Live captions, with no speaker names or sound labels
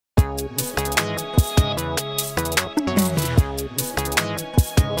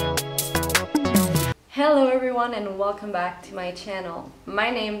Hello everyone and welcome back to my channel. My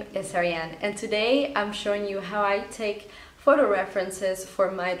name is Ariane and today I'm showing you how I take photo references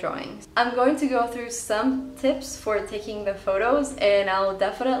for my drawings. I'm going to go through some tips for taking the photos and I'll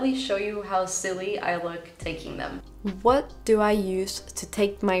definitely show you how silly I look taking them. What do I use to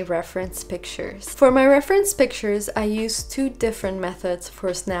take my reference pictures? For my reference pictures, I use two different methods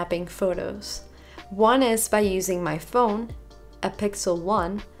for snapping photos. One is by using my phone, a Pixel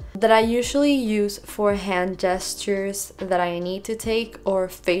 1, that I usually use for hand gestures that I need to take or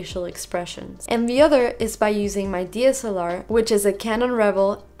facial expressions. And the other is by using my DSLR, which is a Canon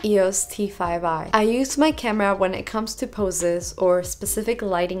Rebel EOS T5i. I use my camera when it comes to poses or specific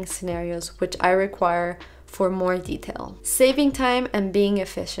lighting scenarios which I require for more detail, saving time and being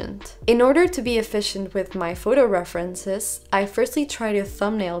efficient. In order to be efficient with my photo references, I firstly try to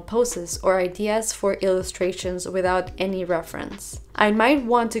thumbnail poses or ideas for illustrations without any reference. I might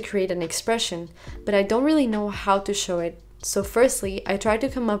want to create an expression, but I don't really know how to show it, so firstly, I try to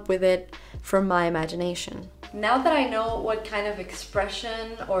come up with it from my imagination. Now that I know what kind of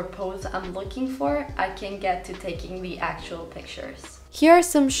expression or pose I'm looking for, I can get to taking the actual pictures. Here are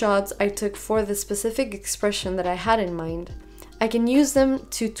some shots I took for the specific expression that I had in mind. I can use them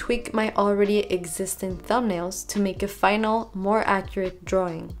to tweak my already existing thumbnails to make a final, more accurate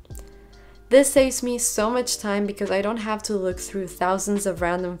drawing. This saves me so much time because I don't have to look through thousands of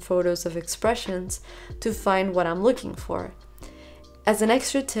random photos of expressions to find what I'm looking for. As an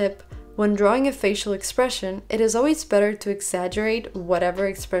extra tip, when drawing a facial expression, it is always better to exaggerate whatever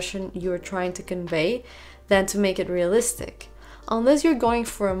expression you are trying to convey than to make it realistic. Unless you're going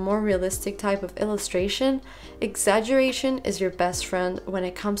for a more realistic type of illustration, exaggeration is your best friend when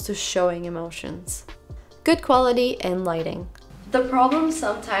it comes to showing emotions. Good quality and lighting. The problem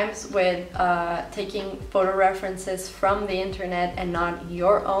sometimes with taking photo references from the internet and not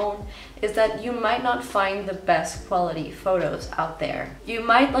your own is that you might not find the best quality photos out there. You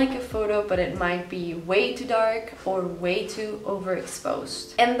might like a photo, but it might be way too dark or way too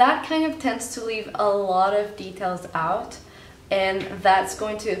overexposed. And that kind of tends to leave a lot of details out, and that's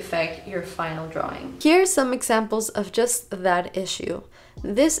going to affect your final drawing. Here are some examples of just that issue.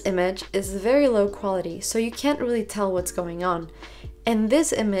 This image is very low quality, so you can't really tell what's going on. And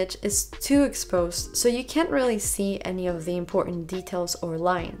this image is too exposed, so you can't really see any of the important details or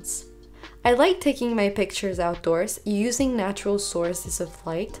lines. I like taking my pictures outdoors using natural sources of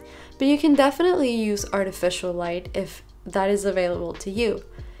light, but you can definitely use artificial light if that is available to you.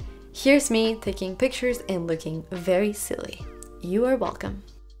 Here's me taking pictures and looking very silly. You are welcome.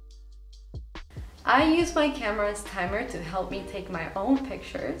 I use my camera's timer to help me take my own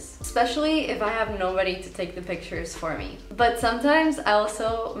pictures, especially if I have nobody to take the pictures for me. But sometimes I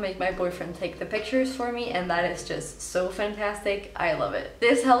also make my boyfriend take the pictures for me, and that is just so fantastic. I love it.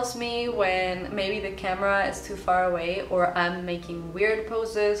 This helps me when maybe the camera is too far away or I'm making weird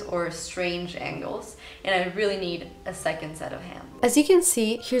poses or strange angles and I really need a second set of hands. As you can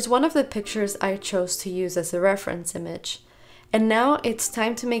see, here's one of the pictures I chose to use as a reference image. And now it's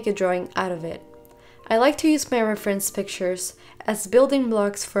time to make a drawing out of it. I like to use my reference pictures as building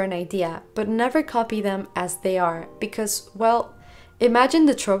blocks for an idea, but never copy them as they are because, well, imagine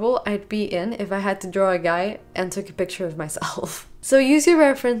the trouble I'd be in if I had to draw a guy and took a picture of myself. So use your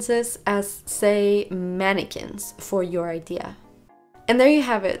references as, say, mannequins for your idea. And there you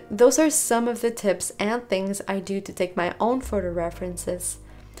have it. Those are some of the tips and things I do to take my own photo references.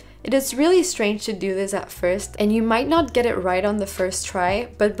 It is really strange to do this at first, and you might not get it right on the first try,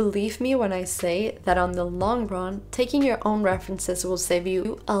 but believe me when I say that on the long run, taking your own references will save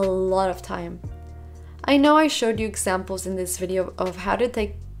you a lot of time. I know I showed you examples in this video of how to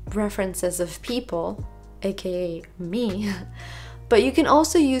take references of people, aka me, but you can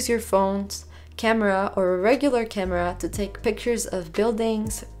also use your phone's camera or a regular camera to take pictures of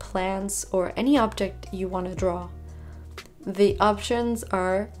buildings, plants, or any object you want to draw. The options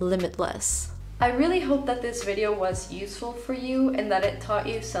are limitless. I really hope that this video was useful for you and that it taught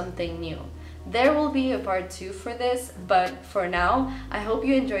you something new. There will be a part 2 for this, but for now, I hope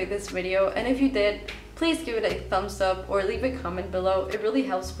you enjoyed this video, and if you did, please give it a thumbs up or leave a comment below. It really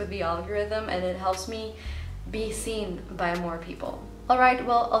helps with the algorithm and it helps me be seen by more people. Alright,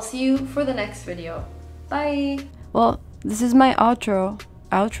 well, I'll see you for the next video. Bye! Well, this is my outro.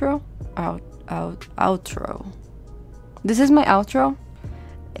 Outro? Outro. This is my outro,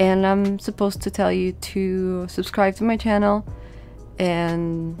 and I'm supposed to tell you to subscribe to my channel,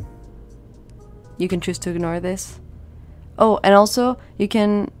 and you can choose to ignore this. Oh, and also you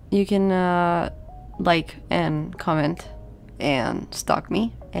can like and comment and stalk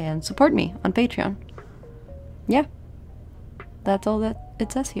me and support me on Patreon. Yeah, that's all that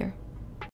it says here.